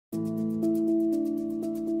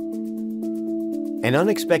An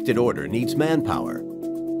unexpected order needs manpower.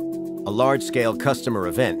 A large-scale customer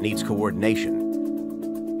event needs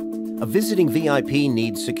coordination. A visiting VIP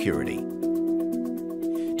needs security.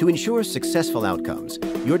 To ensure successful outcomes,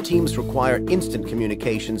 your teams require instant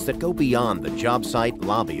communications that go beyond the job site,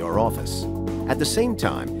 lobby, or office. At the same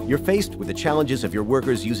time, you're faced with the challenges of your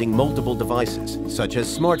workers using multiple devices, such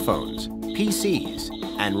as smartphones, PCs,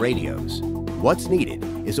 and radios. What's needed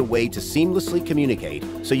is a way to seamlessly communicate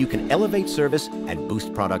so you can elevate service and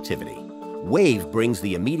boost productivity. Wave brings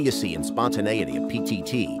the immediacy and spontaneity of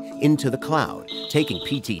PTT into the cloud, taking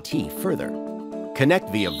PTT further.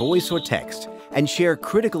 Connect via voice or text and share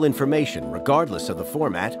critical information regardless of the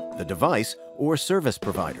format, the device, or service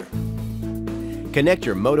provider. Connect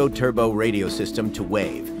your Moto Turbo radio system to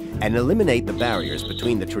Wave and eliminate the barriers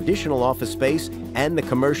between the traditional office space and the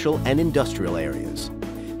commercial and industrial areas.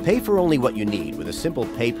 Pay for only what you need with a simple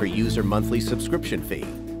pay-per-user monthly subscription fee.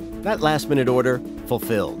 That last-minute order,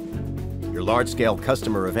 fulfilled. Your large-scale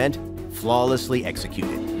customer event, flawlessly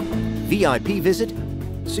executed. VIP visit,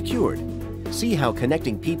 secured. See how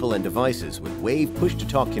connecting people and devices with Wave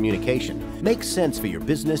push-to-talk communication makes sense for your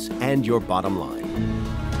business and your bottom line.